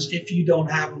terms if you don't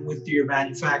have them with your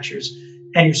manufacturers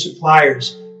and your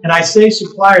suppliers. And I say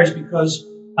suppliers because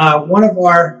one of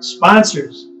our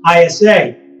sponsors,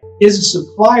 ISA, is a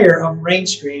supplier of rain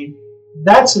screen.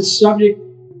 That's a subject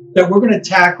that we're going to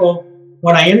tackle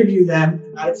when I interview them.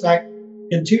 Matter of fact,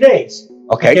 in 2 days.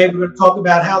 Okay. We're going to talk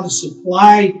about how the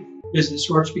supply business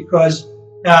works, because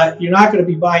you're not going to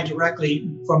be buying directly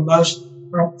from most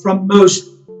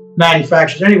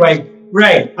manufacturers. Anyway,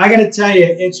 Ray, I got to tell you,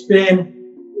 it's been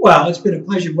a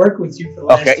pleasure working with you for the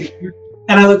last year,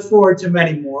 and I look forward to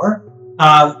many more.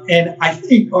 And I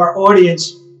think our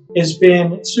audience has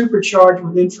been supercharged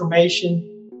with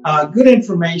information, good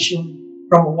information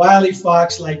from a wily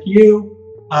fox like you,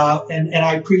 and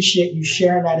I appreciate you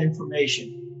sharing that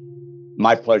information.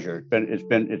 My pleasure. It's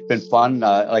been fun.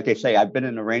 Like I say, I've been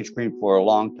in the rain screen for a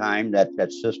long time.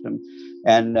 That system,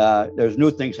 and there's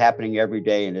new things happening every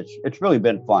day, and it's really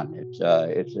been fun.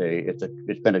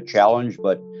 It's been a challenge,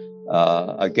 but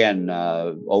again,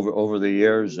 over the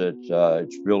years,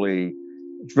 it's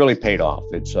really paid off.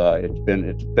 It's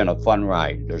been a fun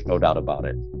ride. There's no doubt about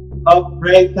it. Oh,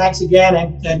 Ray, thanks again,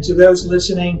 and to those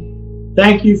listening,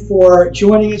 thank you for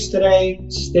joining us today.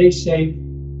 Stay safe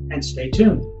and stay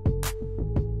tuned.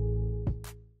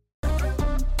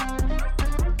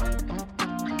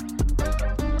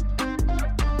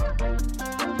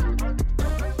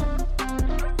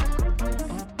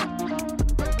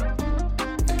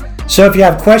 So if you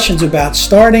have questions about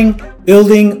starting,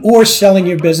 building, or selling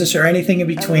your business, or anything in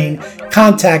between,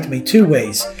 contact me 2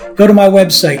 ways. Go to my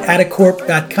website,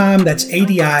 adicorp.com. That's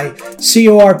ADICORP.com.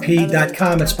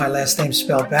 That's my last name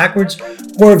spelled backwards.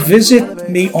 Or visit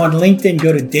me on LinkedIn.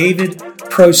 Go to David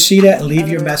Procida and leave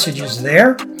your messages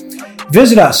there.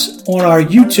 Visit us on our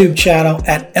YouTube channel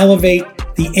at Elevate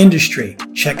the Industry.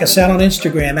 Check us out on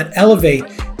Instagram at Elevate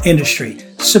Industry.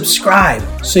 Subscribe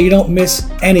so you don't miss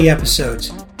any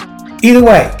episodes. Either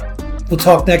way, we'll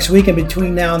talk next week, and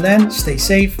between now and then, stay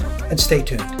safe and stay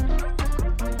tuned.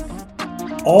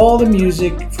 All the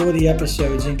music for the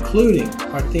episodes, including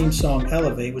our theme song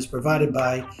Elevate, was provided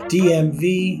by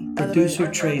DMV producer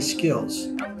Trey Skills.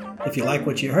 If you like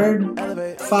what you heard,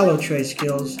 follow Trey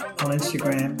Skills on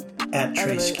Instagram at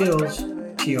Trey Skills,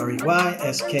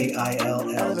 TREYSKILLZ.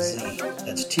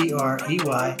 That's TREYSKILLZ.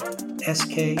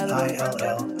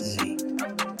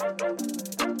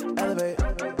 Elevate.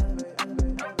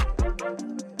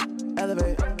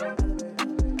 Elevate.